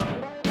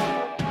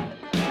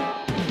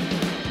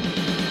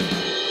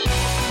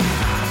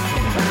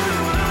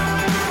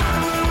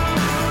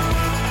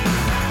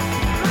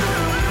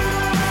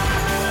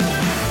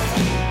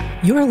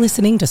You're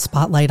listening to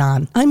Spotlight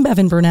On. I'm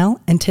Bevan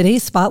Brunelle, and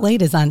today's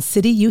Spotlight is on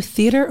City Youth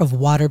Theater of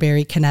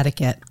Waterbury,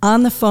 Connecticut.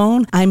 On the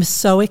phone, I'm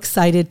so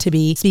excited to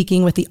be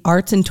speaking with the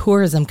Arts and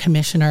Tourism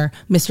Commissioner,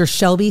 Mr.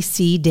 Shelby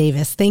C.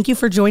 Davis. Thank you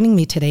for joining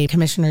me today,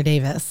 Commissioner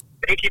Davis.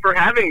 Thank you for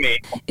having me.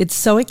 It's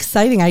so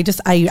exciting.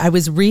 I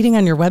was reading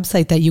on your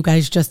website that you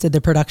guys just did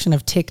the production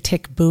of Tick,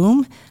 Tick,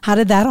 Boom. How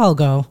did that all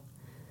go?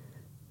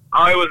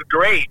 Oh, it was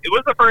great. It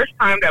was the first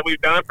time that we've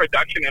done a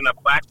production in a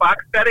black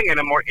box setting, in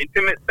a more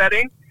intimate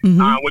setting,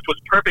 which was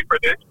perfect for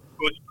this. It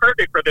was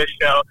perfect for this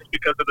show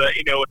because of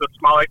it was a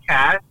smaller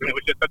cast, and it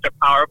was just such a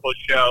powerful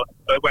show.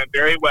 So it went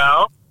very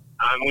well.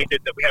 We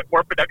had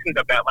 4 productions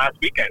of that last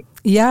weekend.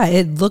 Yeah,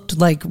 it looked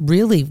like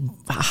really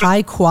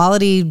high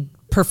quality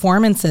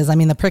performances. I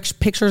mean, the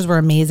pictures were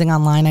amazing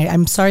online.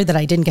 I'm sorry that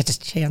I didn't get a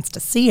chance to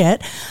see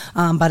it,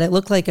 but it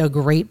looked like a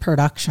great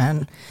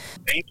production.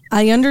 Thank you.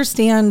 I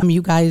understand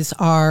you guys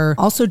are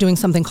also doing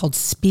something called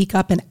Speak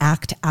Up and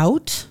Act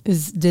Out.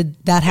 Did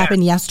that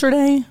happen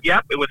yesterday?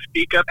 Yep, it was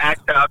Speak Up,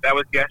 Act Out. That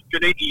was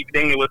yesterday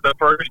evening. It was the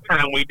first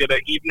time we did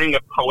an evening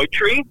of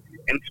poetry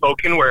and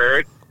spoken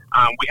word.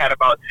 We had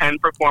about 10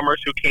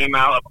 performers who came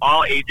out of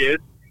all ages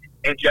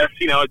and just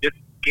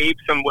gave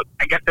some, what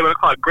I guess they would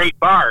call it, great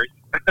bars.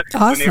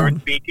 Awesome. When they were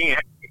speaking.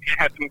 It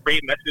had some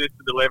great messages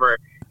to deliver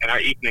in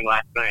our evening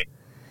last night.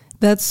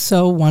 That's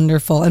so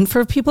wonderful. And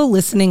for people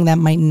listening that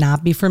might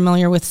not be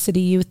familiar with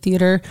City Youth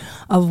Theater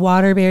of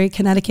Waterbury,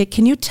 Connecticut,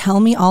 can you tell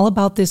me all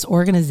about this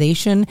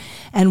organization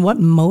and what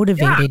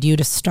motivated you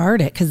to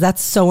start it? Because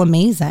that's so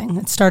amazing.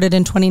 It started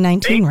in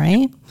 2019,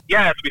 right?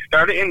 Yes, we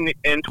started in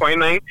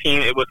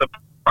 2019. It was a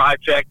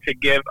project to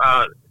give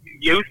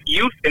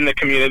youth in the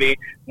community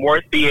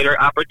more theater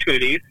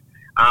opportunities.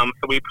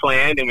 So we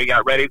planned and we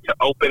got ready to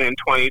open in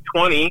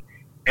 2020.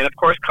 And of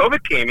course,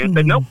 COVID came and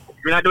said, nope,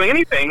 you're not doing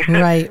anything.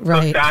 Right.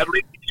 So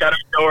sadly, we shut our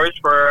doors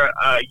for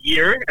a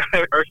year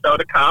or so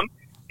to come.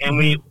 And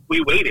we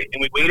waited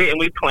and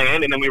we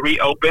planned, and then we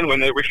reopened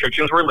when the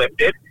restrictions were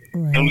lifted.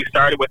 Right. And we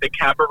started with a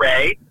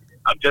cabaret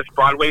of just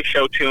Broadway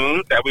show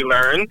tunes that we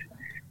learned.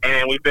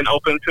 And we've been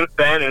open since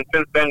then. And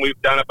since then,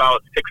 we've done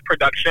about 6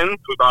 productions.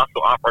 We've also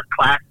offered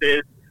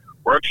classes,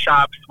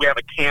 workshops. We have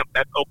a camp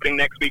that's opening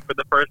next week for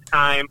the first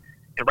time.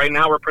 And right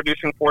now we're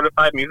producing 4 to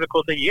 5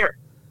 musicals a year.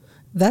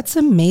 That's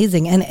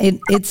amazing. And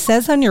it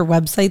says on your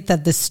website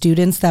that the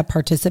students that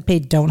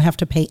participate don't have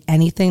to pay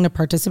anything to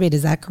participate.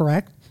 Is that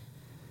correct?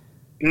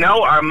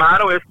 No, our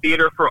motto is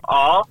Theater for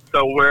All.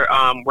 So we're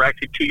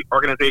actually 2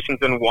 organizations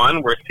in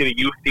one. We're City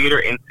Youth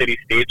Theater and City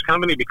Stage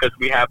Company because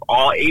we have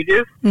all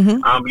ages.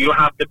 Mm-hmm. You don't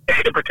have to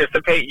pay to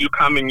participate. You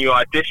come and you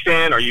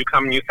audition, or you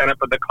come and you sign up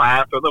for the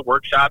class or the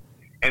workshop.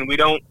 And we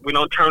don't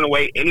turn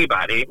away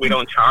anybody. We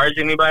don't charge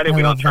anybody.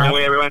 We don't turn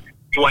away everyone.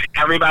 We want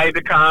everybody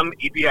to come.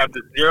 If you have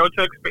the zero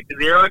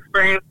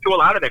experience to a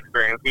lot of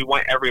experience, we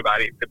want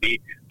everybody to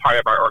be part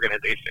of our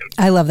organization.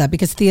 I love that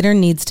because theater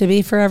needs to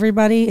be for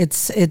everybody.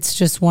 It's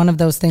just one of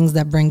those things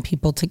that bring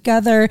people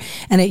together,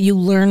 and you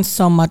learn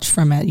so much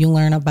from it. You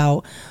learn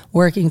about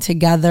working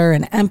together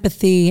and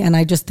empathy, and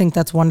I just think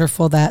that's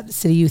wonderful that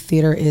City Youth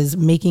Theater is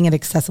making it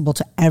accessible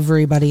to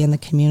everybody in the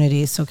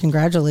community. So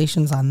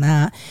congratulations on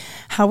that.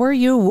 How are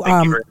you?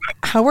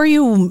 How are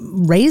you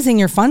raising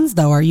your funds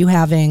though? Are you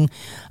having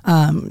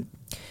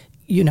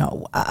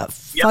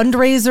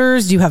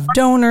fundraisers? Do you have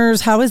donors?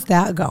 How is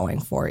that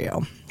going for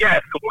you?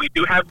 Yes, we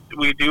do have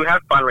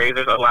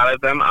fundraisers. A lot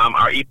of them.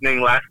 Our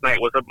evening last night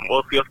was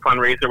mostly a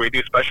fundraiser. We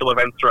do special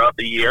events throughout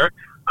the year.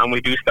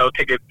 We do sell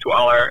tickets to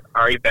all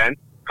our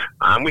events.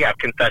 We have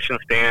concession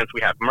stands.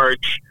 We have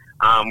merch.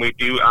 We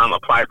do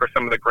apply for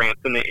some of the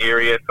grants in the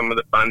area, some of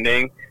the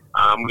funding.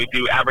 We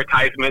do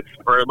advertisements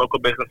for local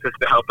businesses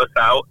to help us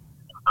out.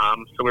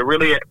 So we're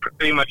really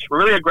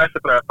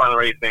aggressive with our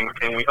fundraising,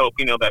 and we hope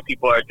that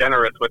people are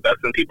generous with us,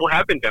 and people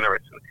have been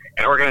generous,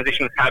 and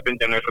organizations have been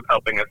generous with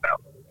helping us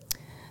out.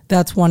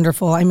 That's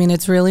wonderful. I mean,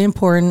 it's really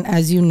important,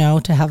 as you know,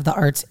 to have the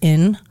arts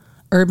in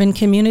urban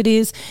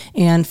communities,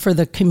 and for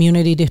the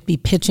community to be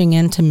pitching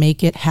in to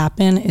make it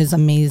happen is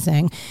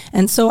amazing.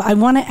 And so I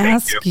want to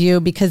ask you,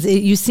 because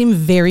you seem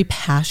very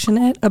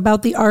passionate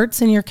about the arts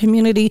in your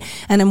community,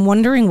 and I'm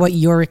wondering what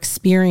your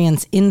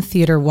experience in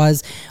theater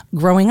was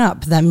growing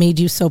up that made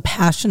you so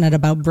passionate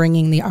about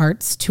bringing the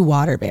arts to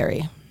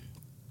Waterbury.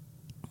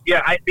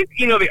 Yeah, I think,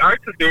 the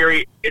arts is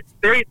very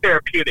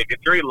therapeutic. It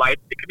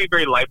can be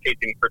very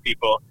life-changing for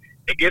people.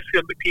 It gives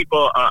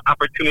people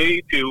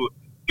opportunity to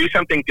do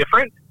something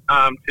different,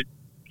 to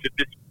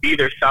just be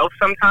their self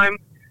sometimes.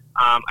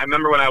 I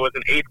remember when I was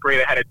in 8th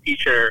grade, I had a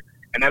teacher,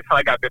 and that's how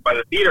I got bit by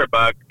the theater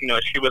bug.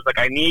 She was like,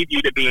 I need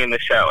you to be in the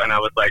show. And I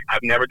was like,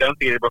 I've never done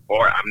theater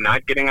before. I'm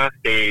not getting on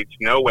stage.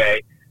 No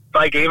way.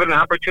 So I gave it an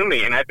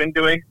opportunity, and I've been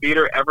doing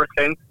theater ever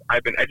since.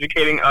 I've been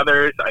educating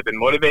others. I've been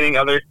motivating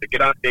others to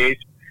get on stage.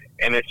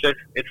 And it's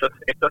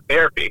a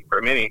therapy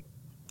for many.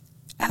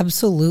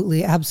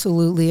 Absolutely.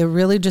 Absolutely. It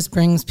really just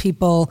brings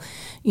people,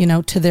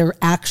 to their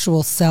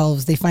actual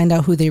selves. They find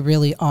out who they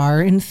really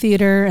are in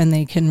theater, and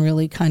they can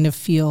really kind of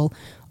feel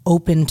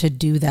open to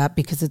do that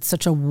because it's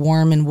such a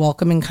warm and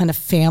welcoming kind of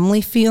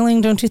family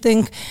feeling, don't you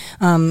think?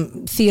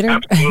 Theater,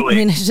 Absolutely. I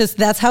mean, it's just,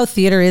 that's how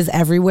theater is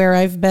everywhere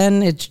I've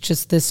been. It's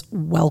just this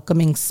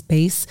welcoming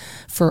space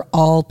for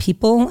all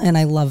people. And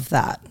I love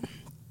that.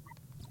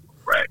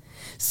 Right.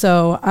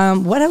 So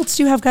what else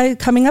do you have guys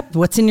coming up?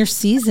 What's in your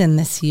season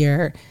this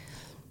year?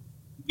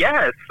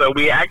 Yes, so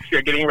we actually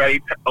are getting ready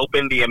to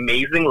open The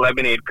Amazing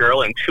Lemonade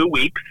Girl in 2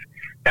 weeks.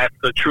 That's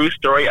the true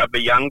story of the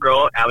young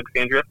girl,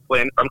 Alexandria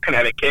Flynn from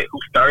Connecticut, who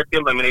started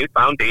the Lemonade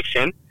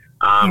Foundation.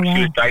 Wow.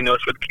 She was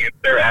diagnosed with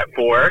cancer at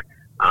 4,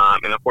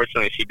 and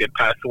unfortunately she did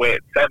pass away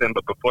at 7.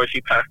 But before she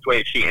passed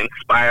away, she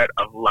inspired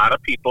a lot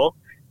of people,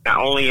 not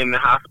only in the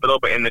hospital,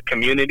 but in the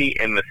community,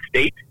 in the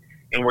state.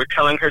 And we're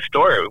telling her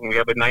story. We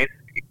have a nice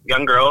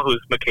young girl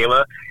who's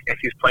Michaela, and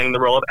she's playing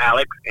the role of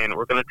Alex, and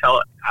we're going to tell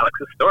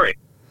Alex's story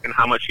and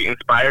how much she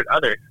inspired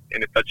others.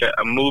 And it's such a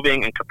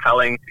moving and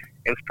compelling,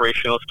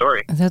 inspirational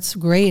story. That's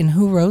great. And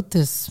who wrote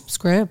this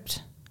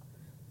script?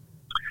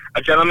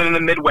 A gentleman in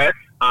the Midwest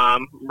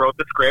wrote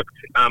the script.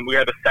 We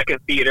are the second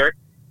theater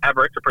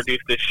ever to produce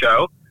this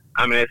show.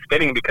 And it's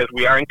fitting because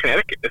we are in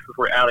Connecticut. This is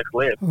where Alex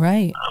lives.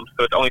 Right.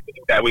 So it's only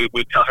fitting that we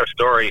tell her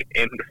story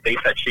in the state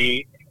that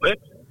she lives.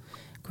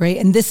 Great.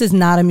 And this is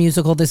not a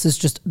musical. This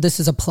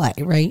is a play,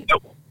 right?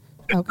 Nope.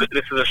 Okay.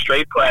 This is a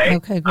straight play.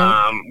 Okay,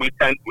 great. We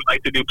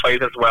like to do plays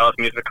as well as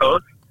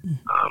musicals.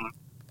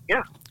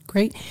 Yeah.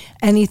 Great.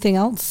 Anything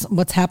else?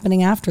 What's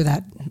happening after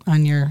that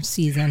on your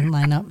season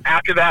lineup?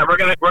 After that, we're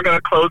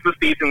gonna close the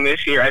season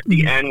this year at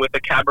the end with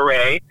a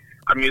cabaret,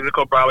 a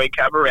musical Broadway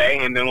cabaret,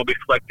 and then we'll be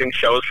selecting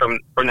shows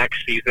for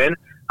next season.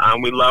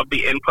 We love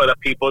the input of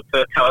people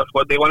to tell us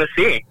what they want to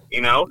see.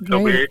 So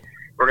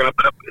we're gonna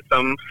put up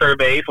some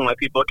surveys and let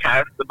people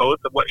cast the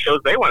votes of what shows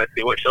they want to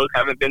see, what shows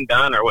haven't been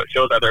done, or what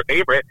shows are their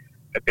favorite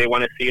that they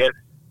want to see us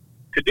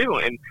to do.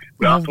 And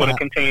we also want to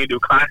continue to do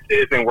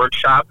classes and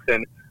workshops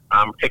and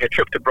take a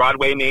trip to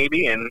Broadway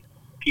maybe and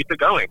keep it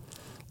going.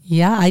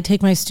 Yeah, I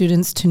take my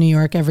students to New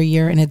York every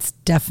year, and it's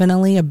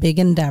definitely a big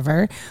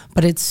endeavor,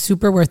 but it's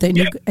super worth it.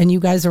 And you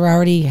guys are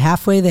already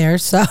halfway there,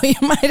 so you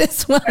might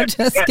as well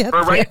just get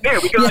we're right there.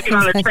 We can get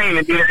on a train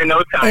and be there in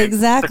no time.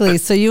 Exactly.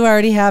 So you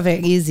already have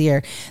it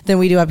easier than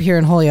we do up here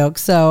in Holyoke.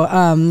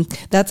 So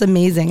that's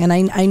amazing. And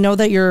I know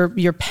that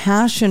your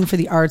passion for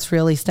the arts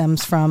really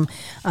stems from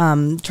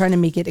trying to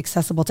make it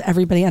accessible to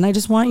everybody. And I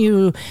just want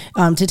you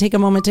to take a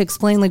moment to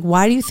explain,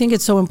 why do you think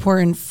it's so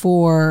important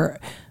for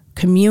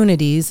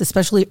communities,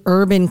 especially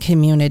urban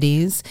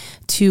communities,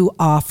 to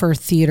offer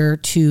theater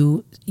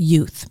to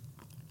youth?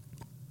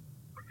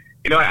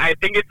 I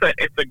think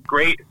it's a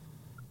great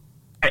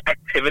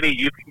activity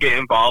you can get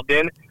involved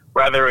in,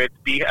 whether it's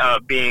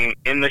being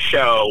in the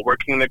show,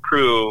 working the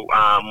crew,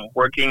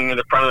 working in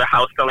the front of the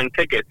house selling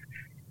tickets.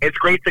 It's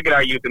great to get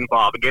our youth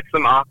involved. It gets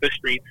them off the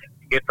streets,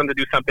 gets them to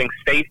do something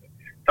safe,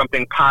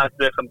 something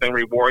positive, something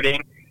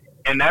rewarding.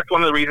 And that's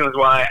one of the reasons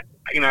why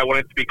I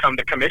wanted to become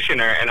the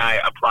commissioner, and I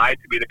applied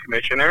to be the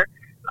commissioner.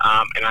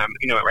 And I'm,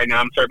 right now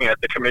I'm serving as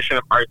the Commissioner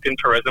of Arts and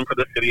Tourism for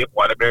the city of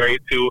Waterbury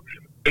to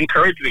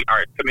encourage the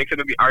arts, to make sure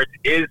that the arts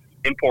is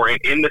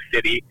important in the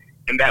city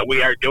and that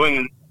we are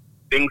doing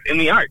things in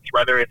the arts,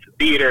 whether it's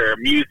theater,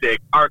 music,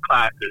 art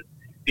classes.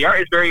 The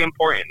art is very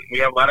important. We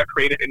have a lot of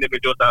creative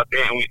individuals out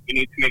there, and we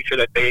need to make sure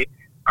that they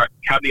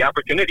have the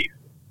opportunities.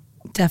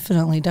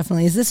 Definitely.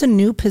 Is this a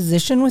new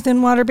position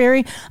within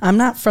Waterbury? I'm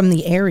not from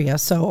the area,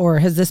 or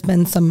has this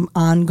been some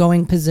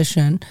ongoing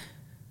position?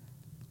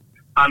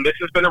 This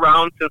has been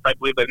around since, I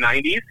believe, the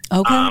 90s.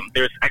 Okay.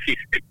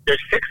 There's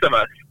 6 of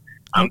us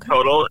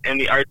total in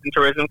the Arts and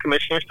Tourism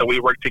Commission, so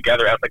we work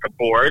together as a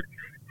board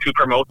to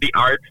promote the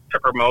arts, to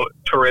promote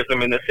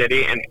tourism in the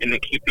city, and to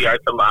keep the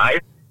arts alive,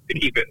 to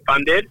keep it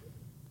funded,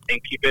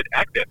 and keep it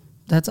active.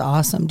 That's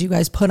awesome. Do you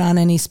guys put on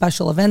any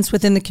special events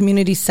within the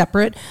community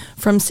separate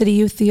from City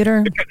Youth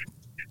Theater?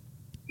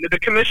 The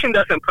commission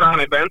doesn't put on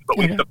events, but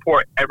we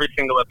support every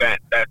single event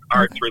that's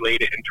arts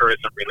related and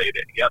tourism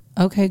related. Yep.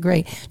 Okay,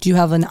 great. Do you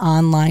have an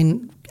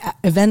online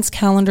events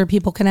calendar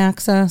people can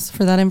access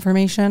for that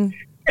information?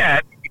 Yeah,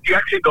 if you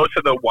actually go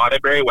to the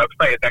Waterbury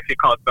website, it's actually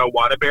called The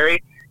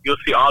Waterbury, you'll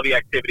see all the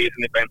activities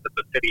and events that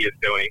the city is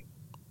doing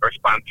or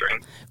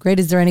sponsoring. Great.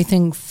 Is there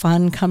anything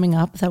fun coming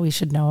up that we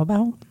should know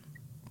about?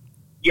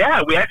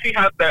 Yeah, we actually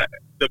have the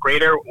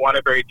Greater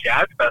Waterbury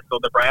Jazz Festival,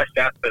 the Brass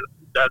Jazz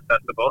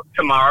Festival,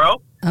 tomorrow.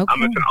 Okay.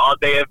 It's an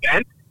all-day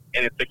event,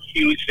 and it's a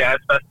huge jazz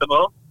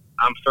festival.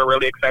 I'm so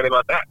really excited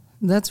about that.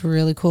 That's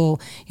really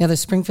cool. Yeah, the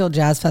Springfield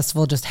Jazz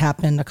Festival just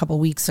happened a couple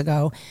weeks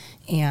ago,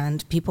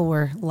 and people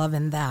were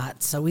loving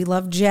that. So we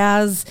love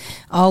jazz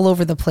all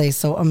over the place.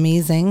 So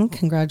amazing.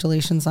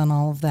 Congratulations on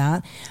all of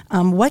that.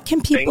 What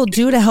can people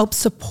do to help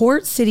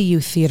support City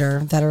Youth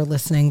Theater that are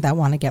listening that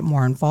want to get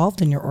more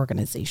involved in your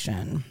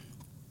organization?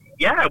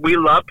 Yeah, we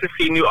love to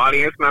see new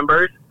audience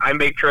members. I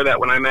make sure that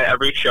when I'm at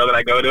every show that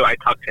I go to, I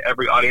talk to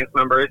every audience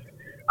members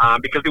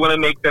because we want to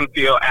make them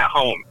feel at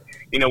home.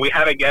 We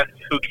had a guest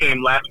who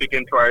came last week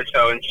into our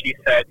show, and she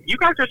said, "You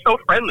guys are so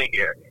friendly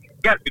here."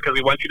 Yes, because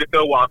we want you to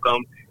feel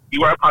welcome.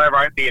 You are a part of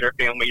our theater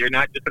family. You're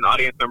not just an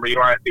audience member. You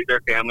are a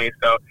theater family.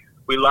 So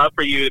We love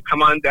for you to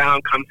come on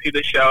down, come see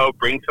the show,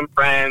 bring some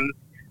friends,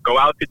 go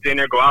out to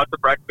dinner, go out to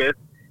breakfast,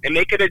 and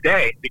make it a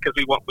day because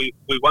we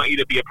want you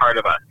to be a part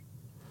of us.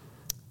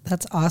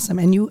 That's awesome.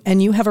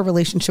 And you have a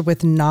relationship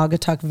with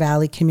Naugatuck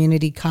Valley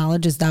Community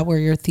College. Is that where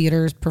your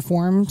theater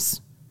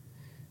performs?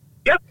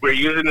 Yep, we're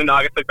using the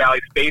Naugatuck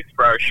Valley space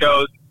for our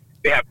shows.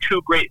 They have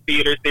 2 great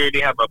theaters there.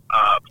 They have a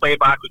play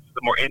box, which is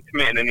the more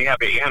intimate, and then they have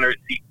an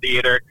 800-seat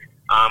theater.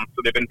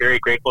 So they've been very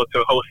grateful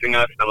to hosting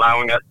us and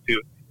allowing us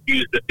to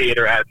use the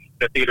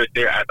theaters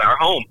there as our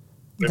home.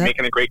 We're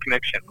making a great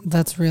connection.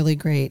 That's really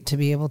great to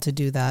be able to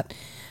do that.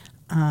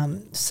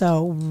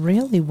 So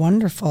really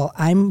wonderful.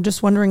 I'm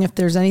just wondering if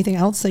there's anything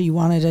else that you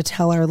wanted to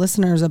tell our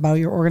listeners about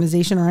your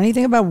organization or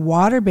anything about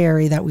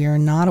Waterbury that we are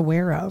not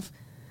aware of.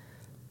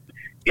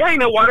 Yeah,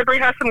 Waterbury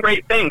has some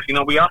great things.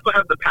 We also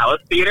have the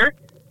Palace Theater,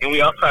 and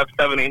we also have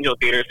Seven Angel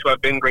Theaters, who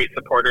have been great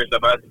supporters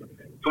of us.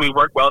 So we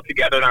work well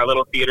together in our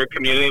little theater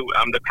community.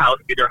 The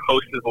Palace Theater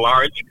hosts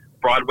large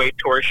Broadway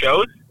tour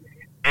shows.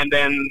 And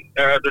then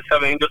the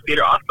Seven Angel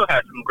Theater also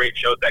has some great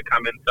shows that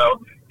come in. So,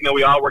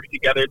 we all work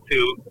together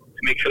to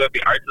make sure that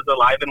the arts is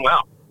alive and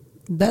well.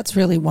 That's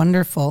really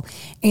wonderful.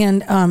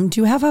 And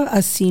do you have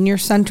a senior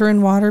center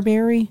in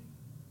Waterbury?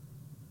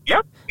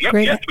 Yep.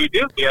 Yes, we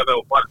do. We have a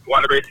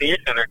Waterbury Senior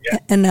Center. Yeah.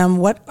 And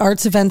what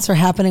arts events are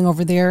happening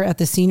over there at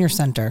the senior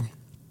center?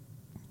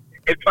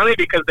 It's funny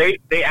because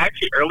they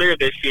actually earlier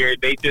this year,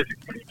 they just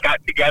got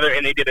together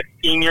and they did a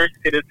senior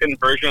citizen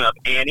version of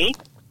Annie.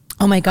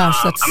 Oh my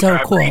gosh, that's so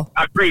cool.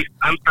 I'm Greece.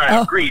 Excuse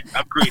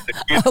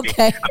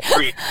okay. me. I'm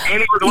Greece.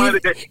 Annie was one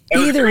of the...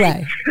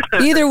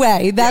 Either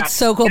way, that's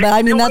so cool. But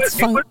I mean, that's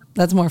fun.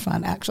 That's more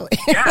fun, actually.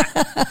 Yeah,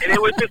 and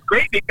it was just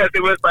great because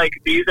it was like,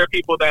 these are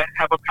people that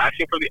have a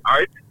passion for the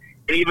arts.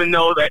 And even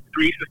though that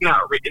Greece is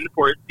not written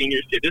for senior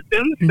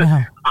citizens,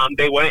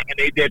 they went and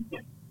they did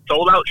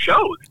sold-out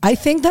shows. I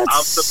think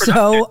that's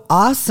so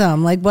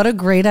awesome. Like, what a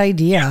great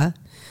idea. Yeah.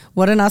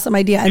 What an awesome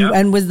idea.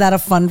 And was that a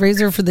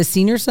fundraiser for the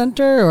senior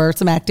center or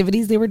some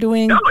activities they were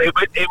doing? No,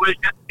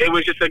 it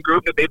was just a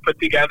group that they put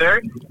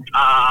together.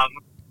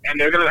 And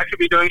they're going to actually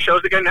be doing shows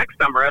again next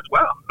summer as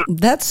well.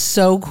 That's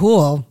so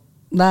cool.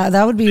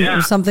 That would be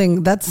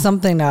something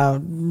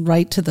to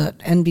write to the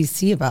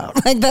NBC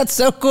about. Like, that's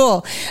so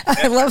cool.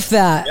 I love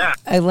that. Yeah.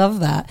 I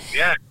love that.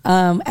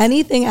 Yeah.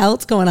 Anything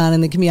else going on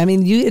in the community? I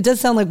mean, it does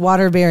sound like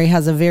Waterbury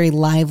has a very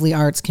lively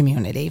arts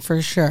community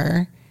for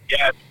sure.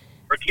 Yes.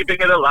 We're keeping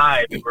it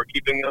alive.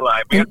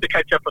 We have to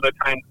catch up with the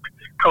time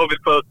COVID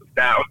closes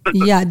down.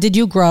 Yeah. Did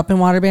you grow up in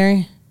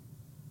Waterbury?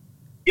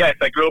 Yes,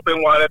 I grew up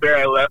in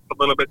Waterbury. I left a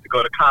little bit to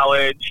go to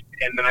college,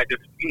 and then I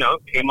just,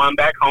 came on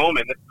back home,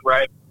 and this is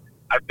where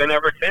I've been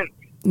ever since.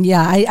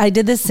 Yeah, I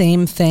did the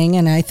same thing,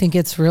 and I think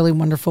it's really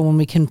wonderful when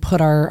we can put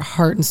our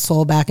heart and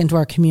soul back into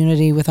our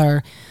community with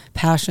our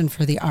passion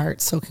for the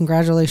arts. So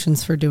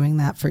congratulations for doing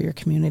that for your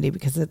community,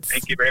 because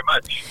Thank you very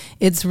much.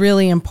 It's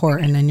really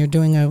important, and you're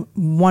doing a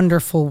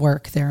wonderful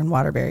work there in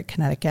Waterbury,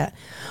 Connecticut.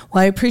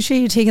 Well, I appreciate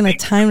you taking the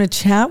time to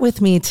chat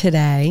with me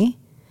today.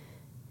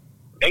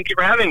 Thank you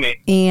for having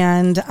me.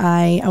 And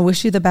I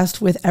wish you the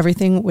best with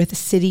everything with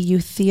City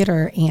Youth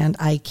Theater, and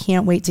I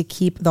can't wait to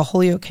keep the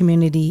Holyoke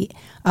community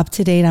up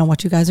to date on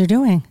what you guys are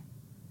doing.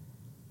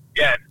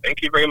 Yes,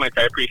 thank you very much.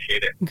 I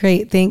appreciate it.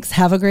 Great. Thanks.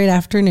 Have a great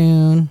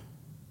afternoon.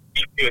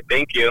 You too.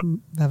 Thank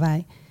you.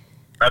 Bye-bye.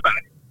 Bye-bye.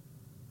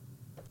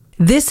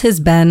 This has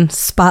been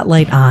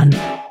Spotlight On.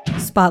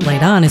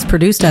 Spotlight On is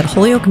produced at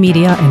Holyoke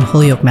Media in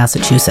Holyoke,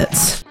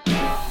 Massachusetts.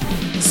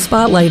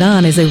 Spotlight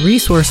On is a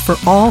resource for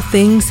all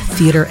things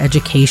theater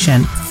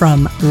education,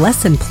 from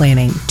lesson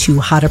planning to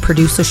how to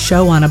produce a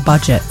show on a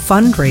budget,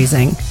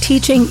 fundraising,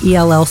 teaching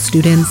ELL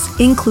students,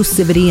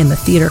 inclusivity in the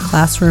theater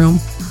classroom,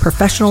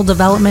 professional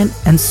development,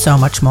 and so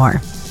much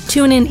more.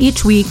 Tune in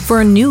each week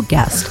for a new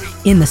guest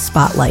in the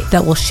Spotlight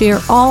that will share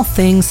all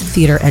things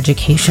theater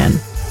education.